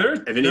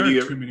 Have any of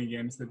you too many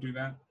games that do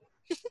that.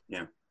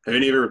 Yeah. Have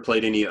any of you ever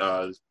played any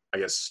I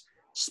guess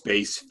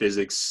space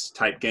physics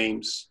type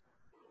games?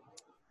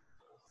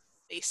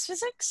 Space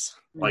physics?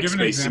 Like Give an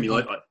space example.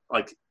 simulate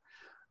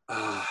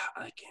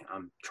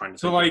I'm trying to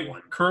So think like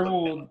of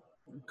one.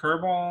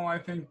 Kerbal, I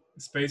think,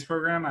 space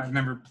program. I've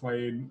never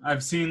played.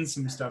 I've seen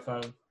some stuff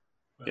of.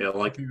 Yeah,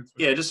 like I think that's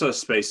what- yeah, just a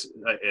space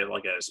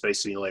like a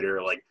space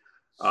simulator. Like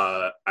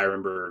I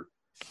remember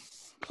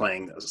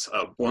playing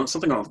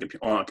something on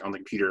the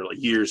computer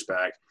like years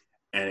back,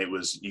 and it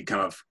was you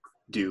kind of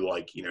do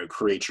like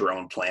create your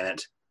own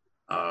planet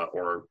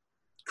or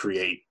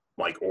create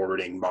like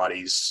orbiting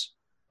bodies.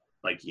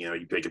 Like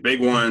you pick a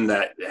big one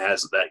that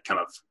has that kind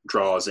of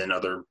draws in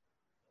other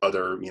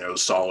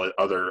solid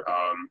other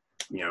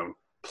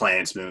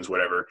planets, moons,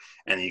 whatever,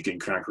 and you can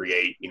kind of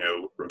create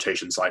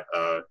rotations like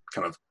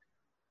kind of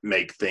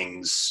make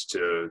things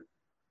to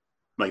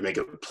like make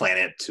a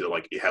planet to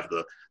like you have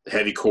the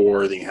heavy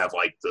core, then you have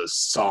like the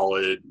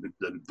solid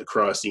the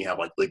crust, and you have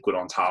like liquid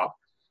on top.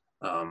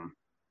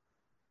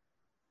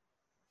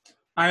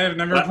 I have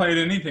never played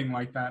anything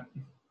like that.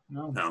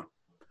 No.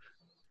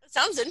 It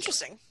sounds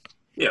interesting.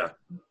 Yeah,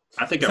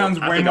 I think It sounds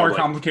I way think I more would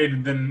like-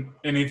 complicated than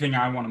anything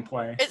I want to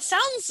play. It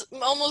sounds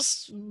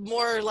almost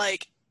more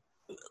like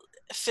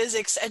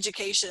physics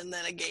education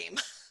than a game.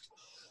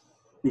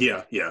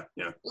 Yeah.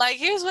 Like,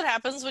 here's what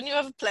happens when you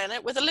have a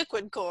planet with a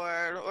liquid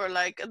core, or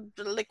like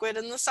a liquid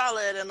and the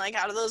solid, and like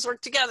how do those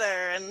work together?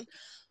 And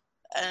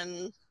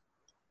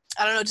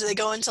I don't know, do they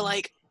go into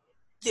like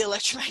the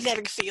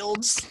electromagnetic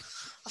fields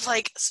of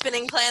like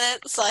spinning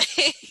planets?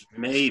 Like,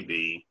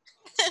 Maybe.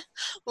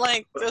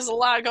 like there's a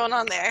lot going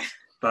on there.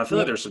 But I feel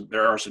like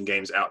there are some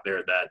games out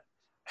there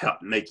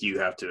that make you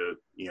have to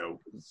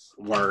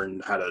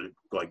learn how to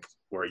like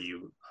where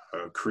you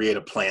create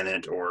a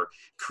planet or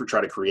try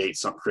to create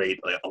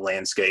a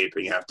landscape,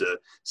 and you have to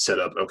set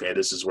up. Okay,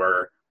 this is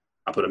where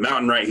I put a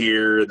mountain right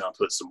here, and I'll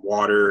put some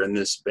water in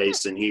this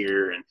basin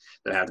here, and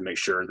then I have to make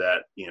sure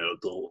that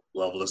the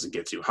level doesn't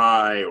get too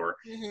high, or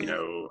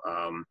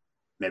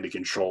maybe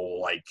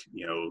control like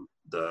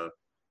the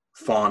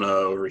fauna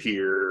over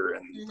here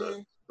and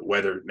the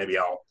weather. Maybe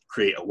I'll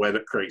create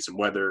some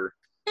weather.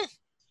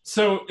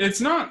 So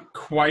it's not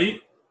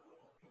quite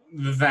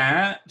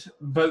that,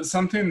 but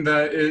something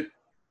that it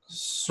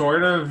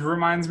sort of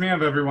reminds me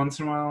of every once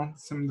in a while.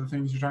 Some of the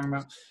things you're talking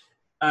about.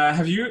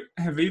 Have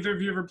either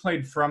of you ever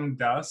played From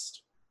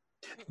Dust?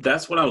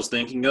 That's what I was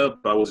thinking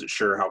of, but I wasn't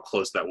sure how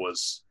close that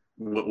was.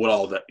 What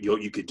all that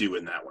you could do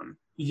in that one.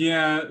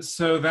 Yeah,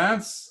 so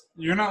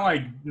you're not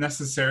like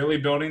necessarily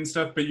building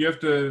stuff, but you have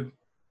to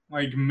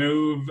like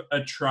move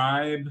a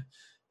tribe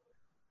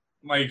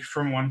like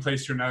from one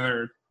place to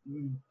another,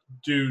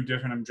 do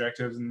different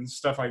objectives and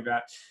stuff like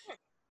that.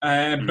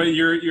 But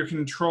you're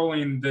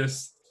controlling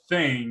this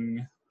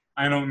thing.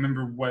 I don't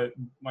remember what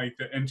like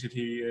the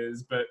entity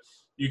is, but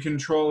you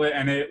control it,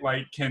 and it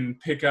like can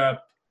pick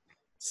up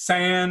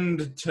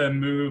sand to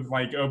move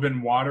like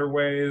open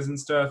waterways and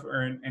stuff,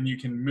 and you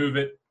can move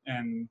it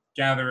and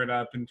gather it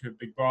up into a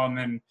big ball and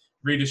then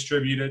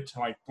redistribute it to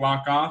like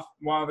block off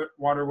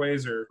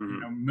waterways or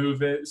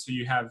move it so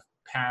you have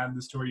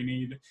paths to where you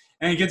need.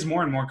 And it gets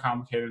more and more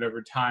complicated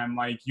over time.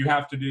 Like you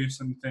have to do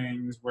some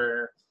things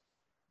where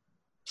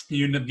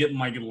you end up getting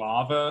like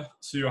lava,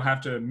 so you'll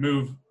have to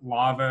move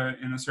lava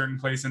in a certain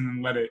place and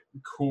then let it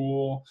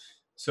cool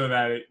so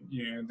that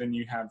then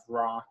you have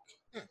rock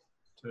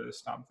to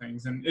stop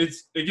things, and it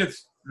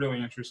gets really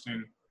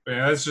interesting. But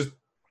yeah,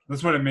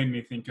 that's what it made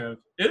me think of.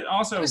 It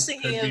also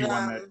could be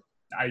one that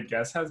I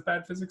guess has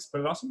bad physics,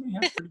 but it also may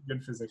have pretty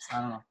good physics.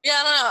 I don't know. Yeah,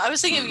 I don't know. I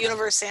was thinking of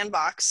Universe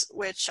Sandbox,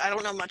 which I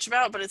don't know much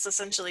about, but it's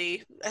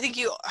essentially, I think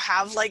you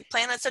have like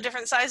planets of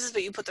different sizes,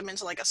 but you put them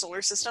into like a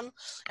solar system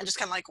and just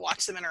kind of like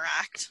watch them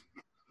interact.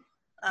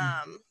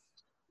 I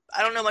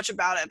don't know much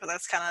about it, but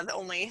that's kind of the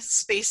only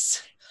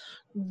space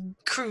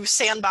crew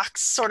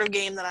sandbox sort of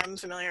game that I'm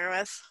familiar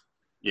with.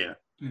 Yeah.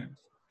 And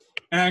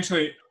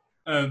actually,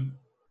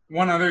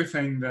 one other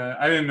thing that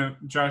I didn't know,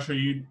 Josh, were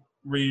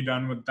you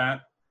done with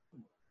that?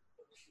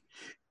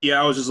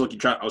 Yeah, I was just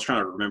I was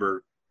trying to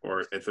remember,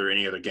 or if there are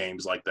any other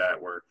games like that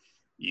where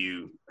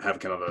you have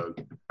kind of a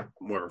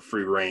more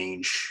free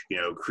range,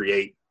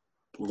 create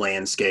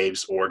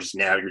landscapes, or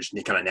you're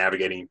just kind of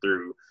navigating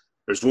through.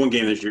 There's one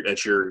game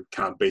that you're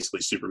kind of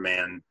basically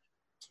Superman,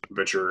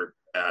 but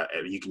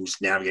you can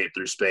just navigate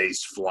through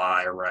space,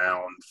 fly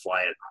around,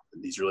 fly at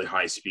these really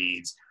high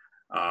speeds.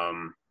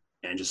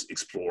 And just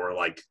explore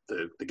like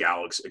the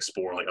galaxy,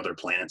 explore like other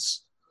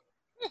planets.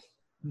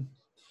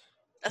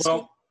 That's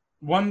well,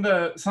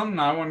 cool. Something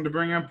I wanted to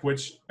bring up,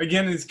 which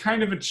again is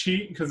kind of a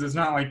cheat because it's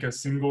not like a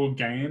single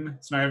game.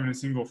 It's not even a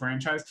single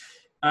franchise.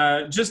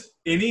 Just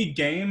any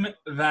game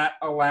that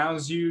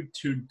allows you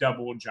to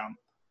double jump.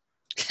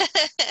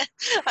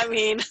 I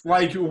mean,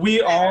 like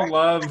we all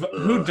love.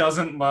 Who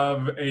doesn't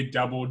love a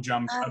double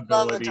jump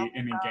ability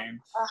in a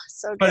game? Oh,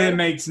 so good. But it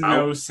makes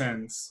no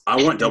sense.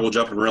 I want double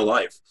jump in real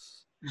life.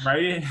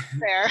 Right?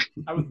 Fair.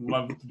 I would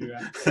love to do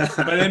that.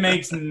 But it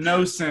makes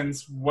no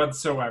sense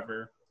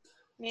whatsoever.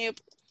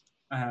 Nope.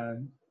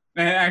 And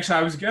actually,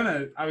 I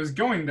was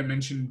going to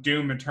mention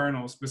Doom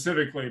Eternal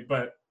specifically,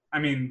 but I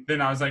mean,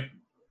 then I was like,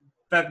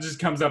 that just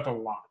comes up a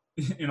lot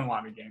in a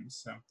lot of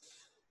games. So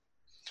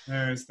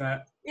there's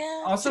that.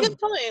 Yeah. Also, good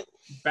point.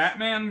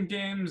 Batman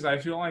games, I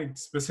feel like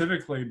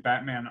specifically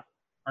Batman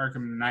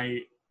Arkham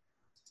Knight,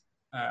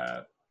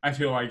 I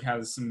feel like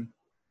has some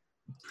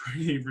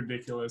pretty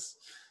ridiculous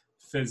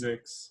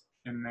physics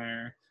in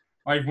there.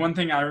 Like one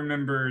thing I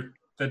remember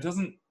that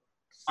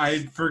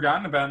I'd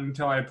forgotten about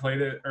until I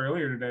played it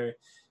earlier today,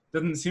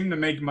 doesn't seem to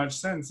make much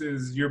sense,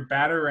 is your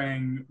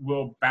Batarang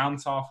will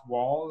bounce off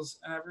walls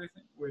and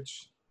everything,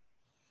 which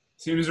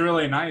seems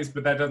really nice,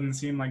 but that doesn't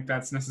seem like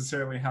that's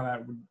necessarily how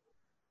that would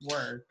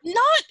work.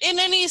 Not in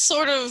any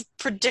sort of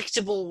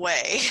predictable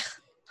way.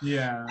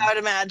 Yeah, I would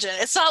imagine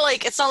it's not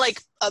like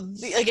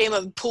a game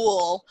of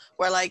pool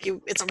where like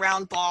it's a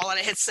round ball and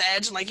it hits the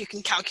edge and like you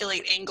can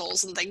calculate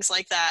angles and things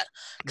like that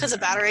because a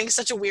Batarang is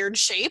such a weird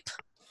shape.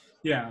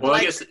 Yeah. Well,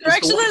 like, I guess the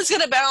direction that it's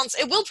going to bounce,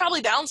 it will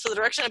probably bounce, but the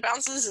direction it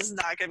bounces is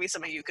not going to be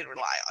something you can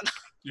rely on.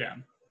 Yeah.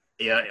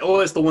 Yeah.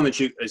 Well, it's the one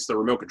it's the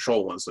remote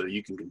control one, so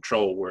you can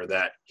control where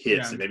that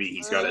hits, and maybe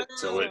he's got it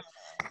so it,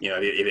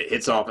 if it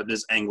hits off at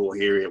this angle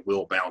here, it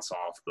will bounce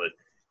off, but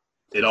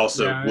it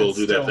also will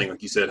do that thing,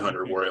 like you said,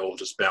 Hunter, where it will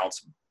just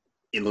bounce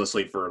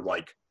endlessly for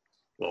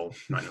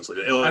not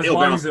endlessly. It'll as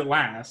long bounce. as it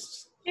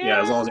lasts.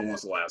 Yeah, as long as it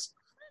wants to last.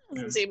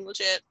 Doesn't seem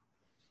legit.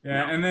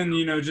 Yeah, and then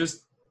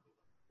just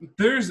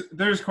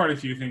there's quite a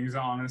few things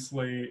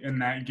honestly in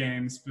that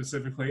game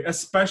specifically,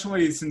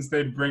 especially since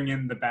they bring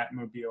in the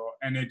Batmobile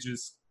and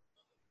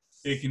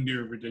it can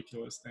do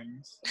ridiculous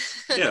things.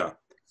 Yeah.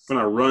 I'm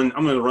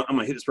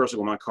gonna hit this person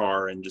with my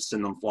car and just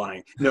send them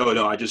flying. No,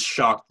 I just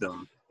shocked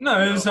them. No,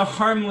 it was a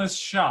harmless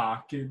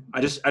shock.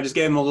 I just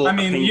gave them a little. I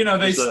mean,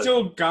 they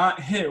still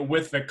got hit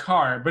with the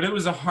car, but it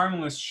was a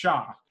harmless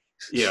shock.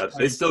 Yeah,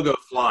 they still go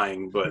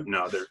flying, but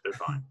no, they're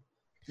fine.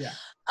 Yeah.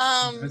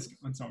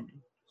 That's all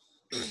good.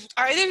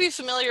 Are either of you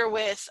familiar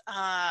with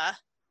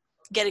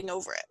Getting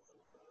Over It?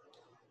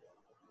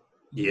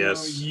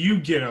 Yes. You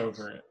get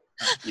over it.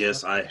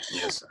 Yes.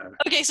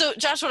 Okay, so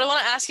Josh, what I want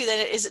to ask you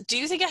then is, do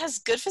you think it has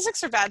good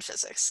physics or bad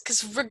physics?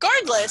 Because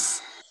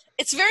regardless,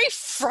 it's very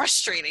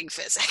frustrating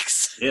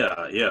physics.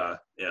 Yeah.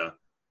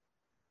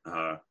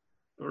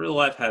 Real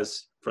life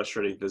has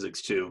frustrating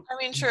physics too. I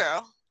mean,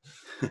 true.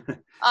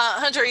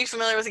 Hunter, are you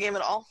familiar with the game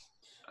at all?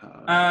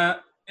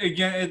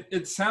 Again,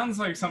 it sounds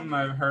like something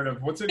I've heard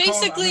of. What's it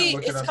Basically,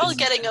 called? it's called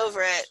Getting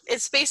Over It.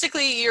 It's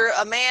basically you're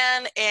a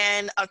man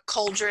in a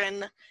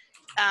cauldron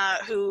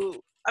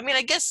who, I mean,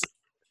 I guess,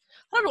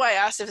 I don't know why I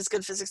asked if it's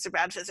good physics or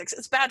bad physics.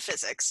 It's bad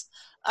physics.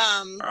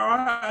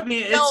 I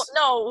mean,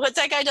 no, what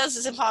that guy does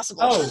is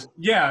impossible. Oh,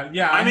 yeah.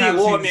 I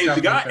mean, if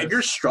the guy, if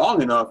you're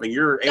strong enough and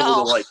you're able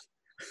to like,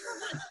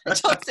 I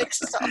don't think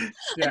so.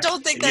 Yeah. I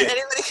don't think that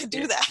anybody could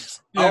do that.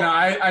 Yeah, no,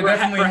 I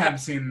definitely have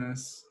seen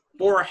this.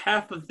 For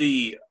half of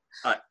the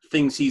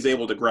things he's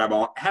able to grab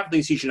on, half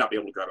things he should not be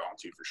able to grab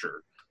onto for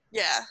sure.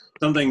 Yeah.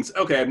 Some things,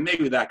 okay,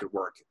 maybe that could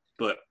work,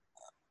 but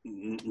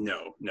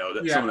no,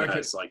 some of that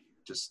is like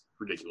just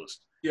ridiculous.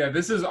 Yeah,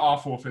 this is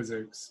awful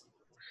physics.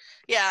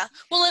 Yeah.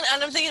 Well,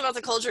 and I'm thinking about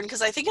the cauldron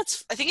because I think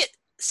it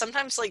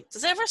sometimes, like,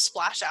 does it ever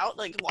splash out,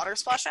 like water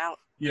splash out?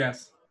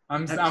 Yes.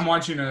 I'm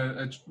watching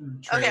a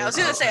trailer. Okay, I was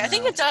gonna say I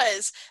think it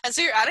does, and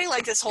so you're adding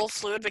like this whole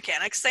fluid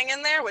mechanics thing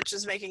in there, which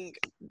would make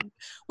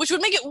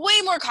it way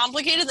more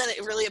complicated than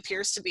it really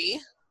appears to be.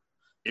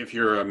 If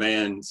you're a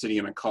man sitting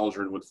in a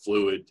cauldron with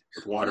fluid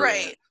with water,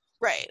 right.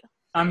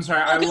 I'm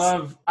sorry. I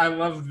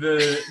love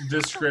the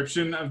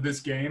description of this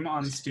game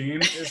on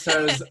Steam. It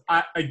says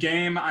a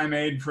game I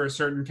made for a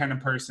certain kind of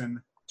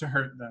person to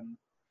hurt them.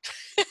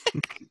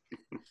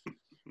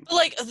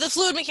 Like the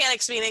fluid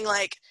mechanics, meaning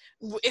like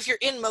if you're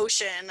in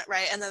motion,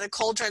 right, and then the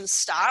cauldron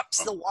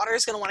stops, the water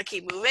is going to want to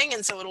keep moving,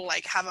 and so it'll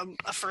like have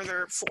a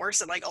further force,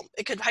 and like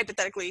it could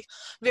hypothetically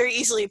very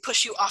easily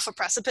push you off a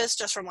precipice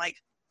just from like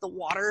the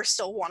water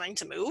still wanting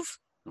to move.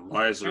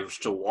 Why is there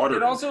still water?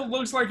 It also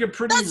looks like a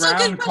pretty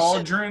round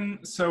cauldron,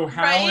 so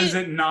how is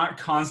it not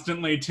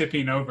constantly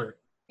tipping over?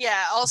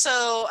 Yeah, also,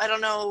 I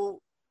don't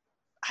know.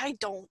 I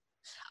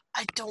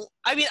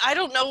mean, I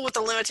don't know what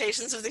the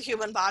limitations of the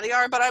human body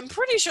are, but I'm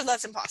pretty sure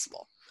that's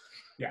impossible.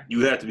 Yeah.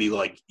 You have to be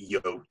like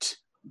yoked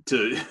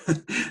to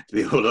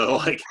be able to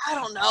like. I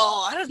don't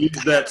know.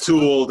 Use that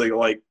tool to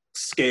like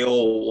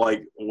scale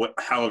like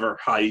however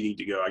high you need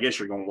to go. I guess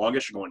you're going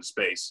to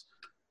space.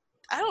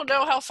 I don't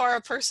know how far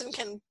a person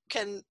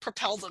can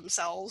propel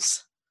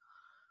themselves.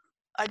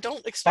 I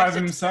don't expect by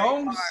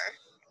themselves.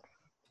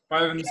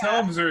 By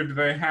themselves, or do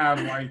they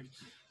have like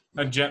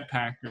a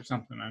jetpack or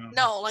something? I don't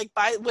know. No, like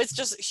with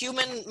just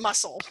human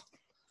muscle.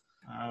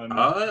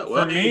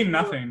 For me,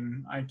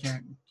 nothing. I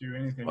can't do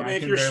anything. Well, I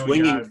if can you're barely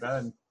swinging, get out of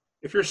bed.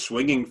 If you're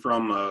swinging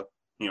from a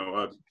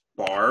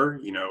bar,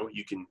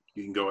 you can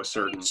go a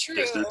certain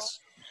distance.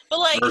 But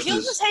like he'll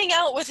just hang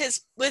out with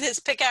his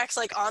pickaxe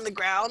like on the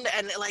ground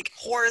and like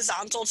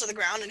horizontal to the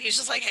ground, and he's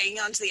just like hanging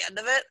on to the end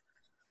of it.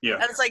 Yeah.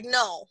 And it's like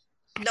no,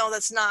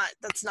 that's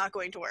not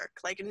going to work.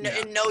 Like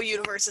in no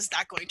universe is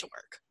that going to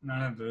work.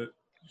 None of it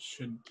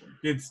should.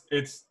 It's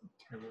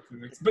terrible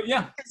physics, but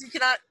yeah. Because you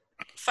cannot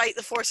fight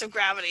the force of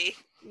gravity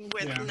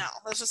with no.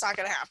 That's just not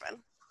going to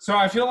happen. So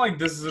I feel like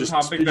this is a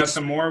topic that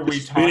the more we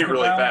talk about,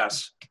 really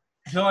fast.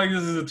 I feel like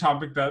this is a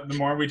topic that the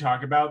more we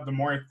talk about, the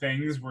more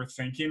things we're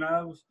thinking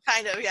of.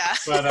 Kind of, yeah.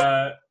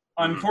 But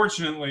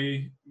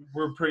unfortunately,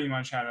 we're pretty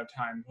much out of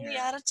time here. We're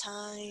out of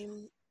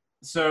time.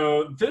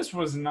 So this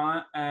was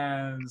not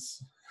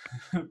as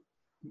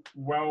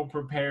well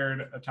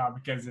prepared a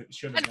topic as it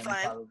should have been,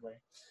 probably.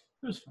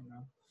 It was fun,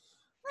 though.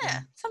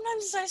 Yeah,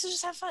 sometimes it's nice to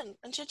just have fun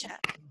and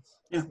chit-chat.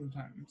 Yeah.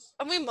 Sometimes.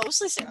 And we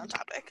mostly stay on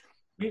topic.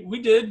 We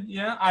did,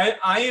 yeah.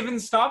 I even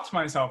stopped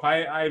myself.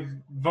 I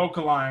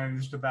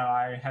vocalized that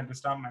I had to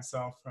stop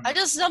myself. I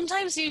just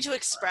sometimes need to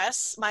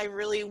express my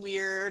really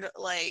weird,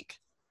 like,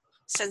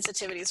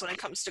 sensitivities when it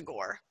comes to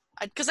gore.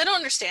 Because I don't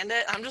understand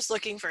it. I'm just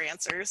looking for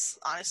answers,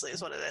 honestly,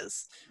 is what it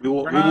is.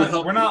 We're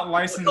not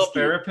licensed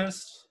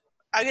therapists.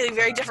 I'm getting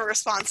very different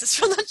responses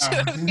from the two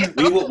of you.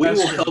 We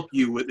will help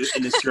you in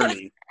this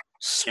journey.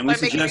 And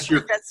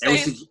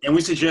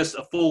we suggest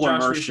a full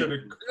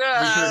immersion.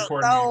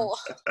 No,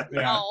 I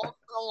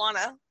don't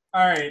wanna.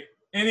 All right.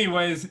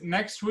 Anyways,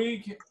 next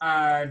week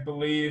I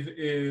believe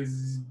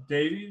is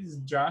Davies.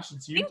 Josh,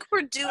 it's you. I think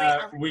we're doing.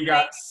 We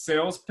got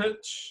sales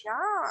pitch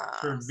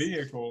for Yes.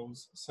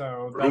 vehicles.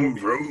 So vroom,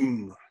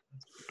 vroom.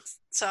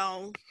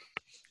 So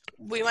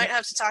we might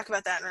have to talk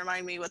about that and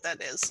remind me what that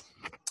is.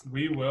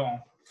 We will.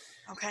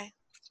 Okay.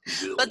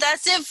 But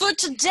that's it for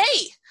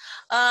today.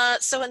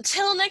 So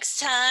until next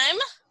time,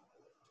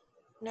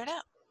 nerd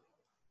out.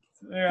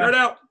 Yeah. Nerd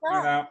out.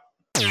 Nerd out.